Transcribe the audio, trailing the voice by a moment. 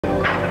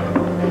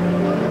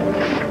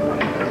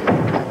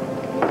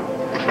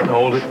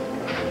Hold it.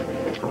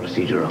 I want to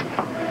see Jerome.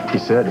 He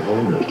said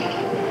hold it.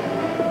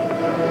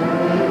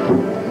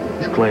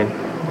 He's clean.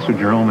 Mr.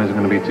 Jerome isn't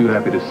going to be too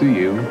happy to see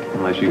you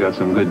unless you got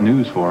some good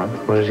news for him.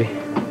 What is he?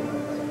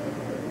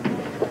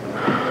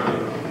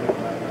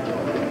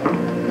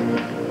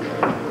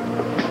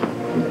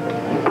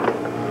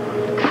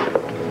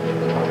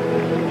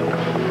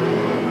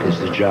 Is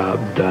the job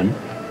done?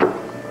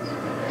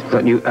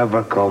 Don't you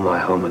ever call my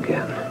home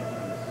again.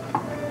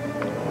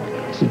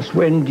 Since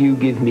when do you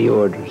give me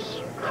orders?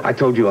 I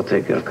told you I'll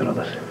take care of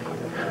Carruthers.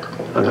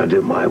 I'm going to do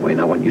it my way,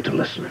 and I want you to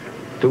listen.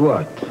 To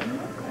what?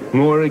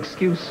 More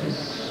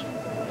excuses.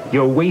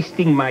 You're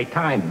wasting my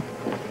time.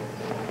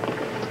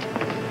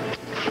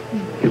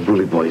 You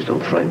bully boys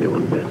don't frighten me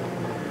one bit.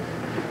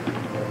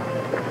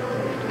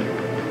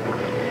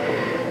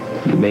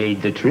 You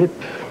made the trip.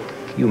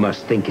 You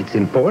must think it's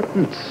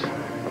important.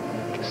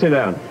 Sit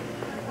down.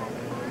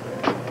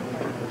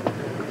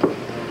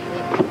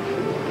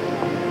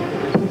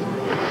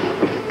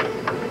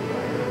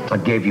 I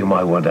gave you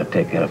my word I'd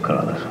take care of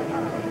Carruthers.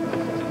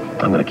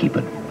 I'm going to keep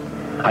it.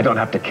 I don't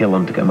have to kill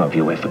him to get him off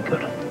your way for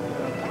good.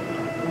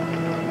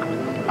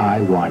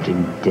 I want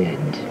him dead.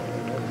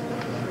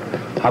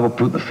 I will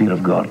put the fear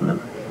of God in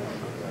him.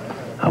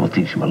 I will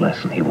teach him a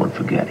lesson he won't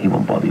forget. He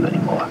won't bother you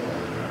anymore.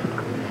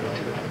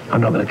 I'm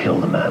not going to kill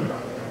the man.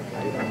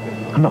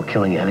 I'm not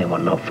killing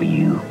anyone, not for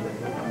you.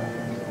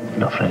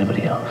 Not for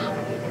anybody else.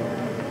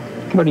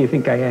 What do you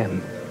think I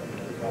am?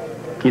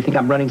 You think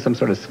I'm running some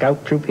sort of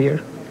scout troop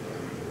here?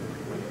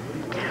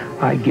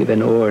 I give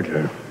an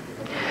order.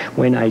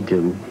 When I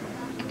do,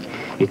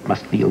 it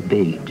must be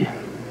obeyed.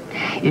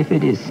 If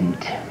it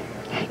isn't,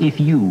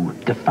 if you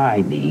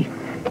defy me,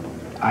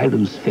 I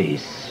lose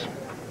face.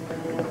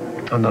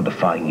 I'm not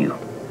defying you.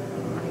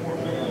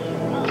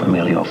 I'm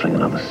merely offering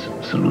another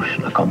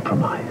solution, a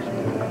compromise.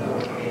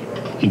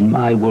 In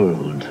my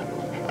world,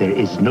 there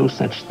is no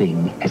such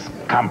thing as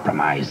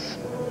compromise.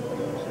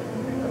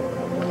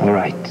 All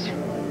right.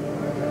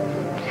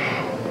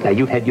 Now,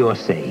 you've had your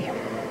say.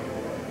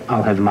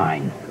 I'll have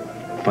mine.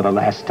 For the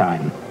last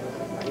time.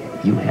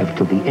 You have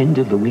till the end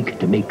of the week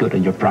to make good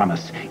on your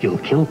promise. You'll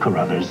kill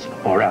Carruthers,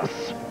 or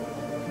else.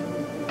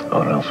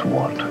 Or else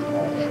what?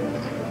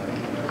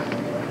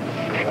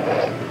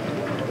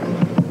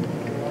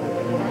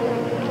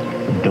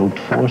 Don't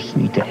force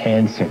me to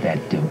answer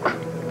that, Duke.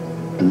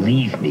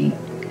 Believe me,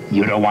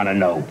 you don't want to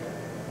know.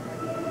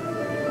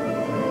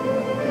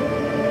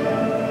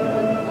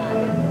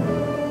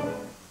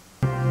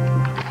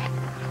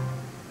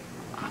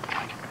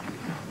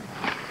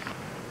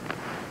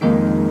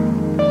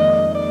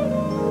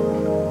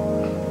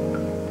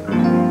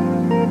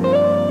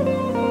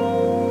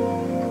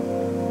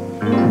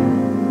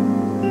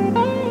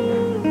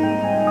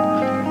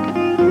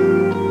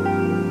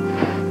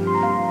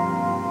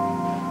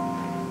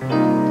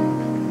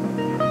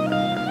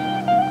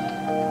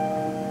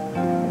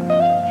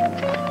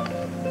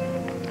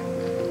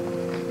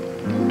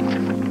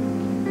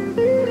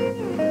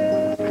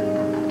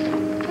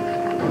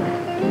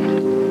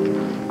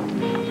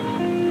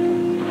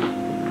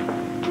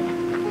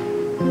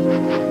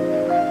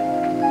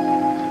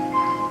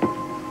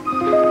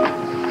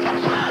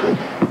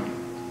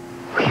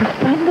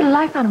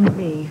 Out of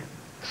me.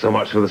 So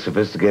much for the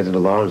sophisticated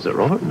alarms that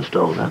Robert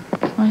installed, huh?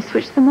 I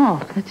switched them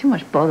off. They're too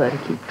much bother to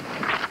keep.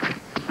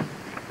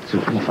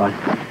 Suits me fine.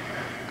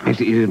 Makes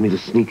it easier for me to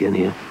sneak in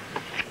here.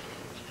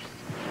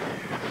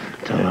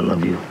 Tell you I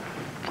love you.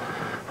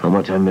 How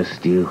much I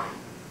missed you.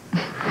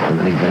 And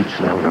then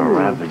eventually I'm going to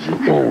ravage you.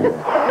 Oh.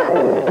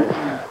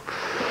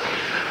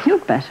 You're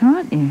better,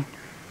 aren't you?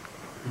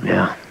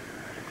 Yeah.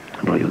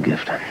 I brought you a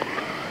gift.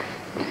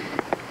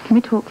 Can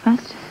we talk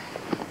first?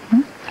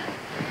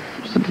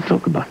 What's there to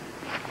talk about?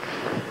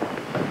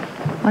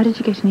 Why did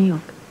you go to New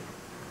York?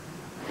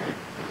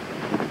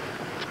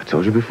 I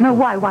told you before. No,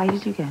 why? Why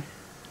did you go?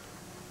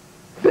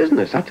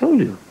 Business, I told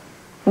you.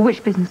 Well,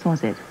 which business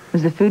was it?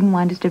 Was it a food and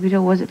wine distributor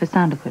or was it for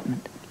sound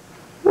equipment?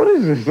 What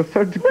is this, the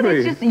third degree? Well,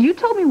 it's just, you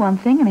told me one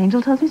thing and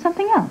Angel tells me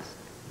something else.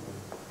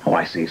 Oh,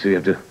 I see. So you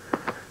have to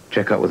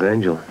check out with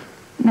Angel.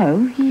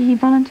 No, he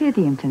volunteered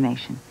the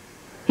information.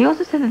 He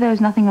also said that there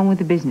was nothing wrong with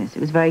the business.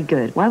 It was very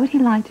good. Why would he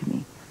lie to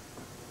me?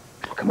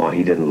 Oh, come on,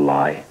 he didn't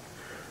lie.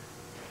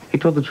 He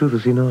told the truth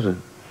as he knows it.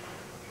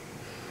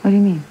 What do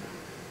you mean?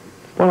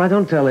 Well, I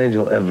don't tell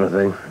Angel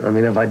everything. I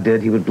mean, if I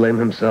did, he would blame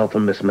himself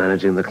for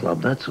mismanaging the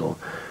club, that's all.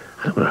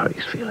 I don't want to hurt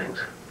his feelings.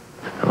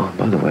 Oh,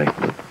 by the way,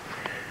 look,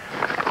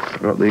 I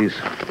brought these.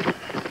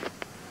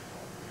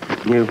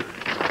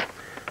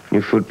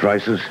 New food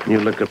prices, new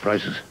liquor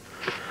prices.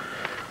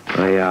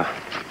 I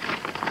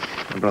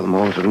brought them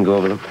home so I can go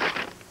over them. Do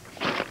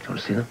you want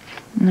to see them?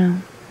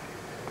 No.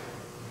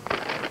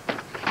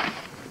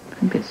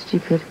 I'm a bit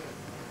stupid.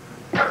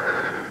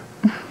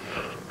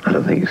 I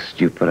don't think you're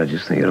stupid. I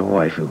just think you're a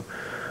wife who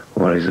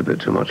worries a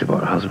bit too much about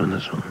her husband,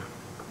 that's all.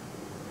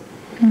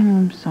 Oh,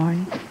 I'm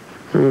sorry.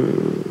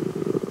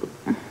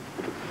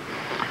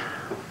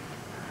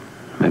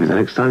 Maybe the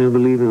next time you'll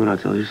believe me when I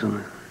tell you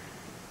something.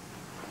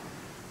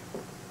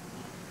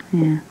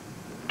 Yeah.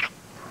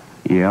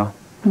 Yeah?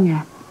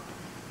 Yeah.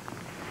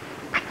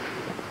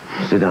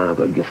 Sit down, I've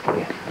got a gift for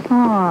you.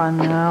 Oh,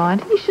 no. I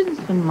think you shouldn't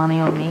spend money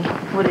on me.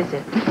 What is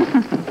it?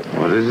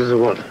 What is this or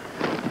what?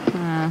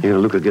 You're going to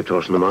look a gift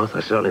horse in the mouth?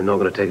 I'm certainly not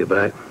going to take it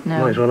back. No.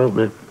 Might as well open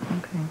it.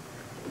 Okay.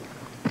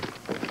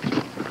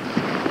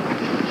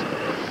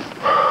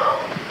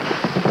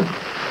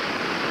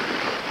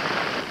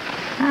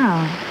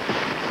 Wow.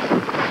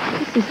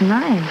 This is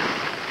nice.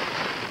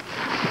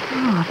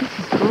 Oh, this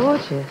is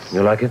gorgeous.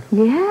 You like it?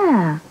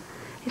 Yeah.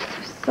 It's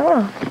so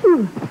soft.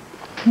 Ooh.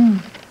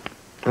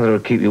 It'll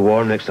keep you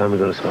warm next time we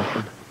go to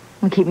Scotland.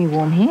 Will keep me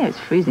warm here. It's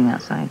freezing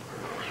outside.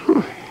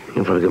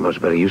 You'll probably get much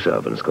better use out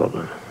of it in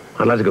Scotland.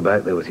 I'd like to go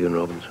back there with you and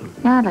Robinson.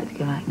 Yeah, I'd like to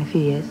go back in a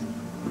few years.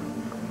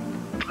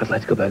 I'd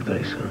like to go back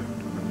very soon.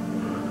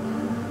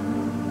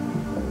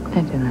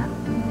 Don't do that.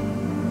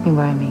 You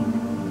worry me.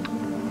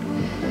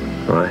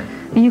 Why?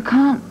 You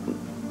can't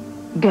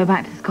go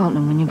back to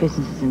Scotland when your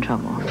business is in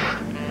trouble.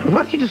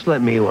 Why don't you just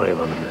let me worry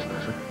about the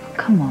business?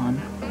 Come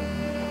on.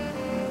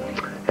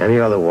 Any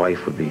other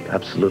wife would be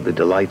absolutely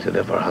delighted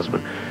if her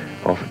husband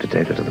offered to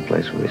take her to the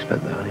place where they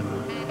spent their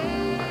honeymoon.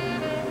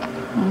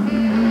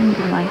 I'm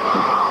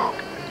delighted.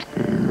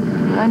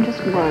 I'm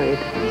just worried.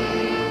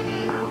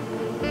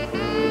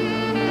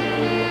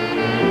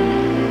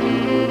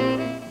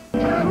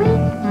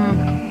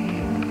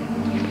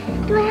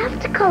 Do I have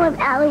to call him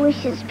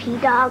Aloysius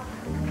P-Dog?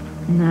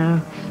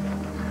 No.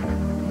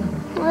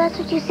 Well, that's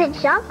what you said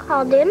Jacques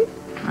called him.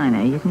 I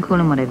know. You can call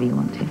him whatever you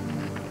want to.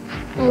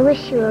 I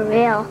wish you were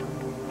real.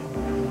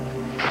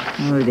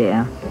 Oh,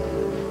 dear.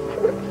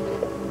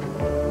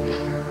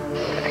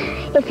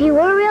 If you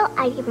were real,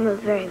 I'd give him a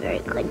very, very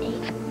good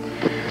name.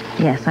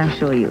 Yes, I'm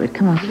sure you would.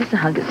 Come on, give us a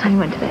hug. It's time you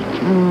went to bed.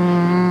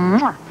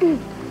 Mwah. You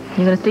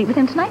going to sleep with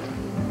him tonight?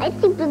 I'd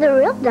sleep with a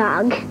real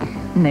dog.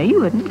 No, you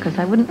wouldn't, because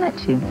I wouldn't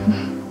let you.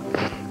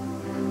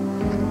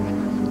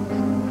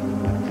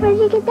 Where did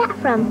you get that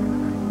from?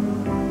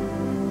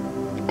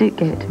 Duke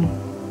gave it to me.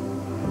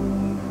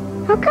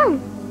 How come?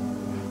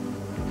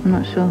 I'm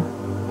not sure.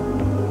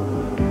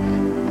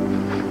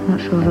 I'm not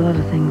sure of a lot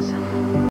of things.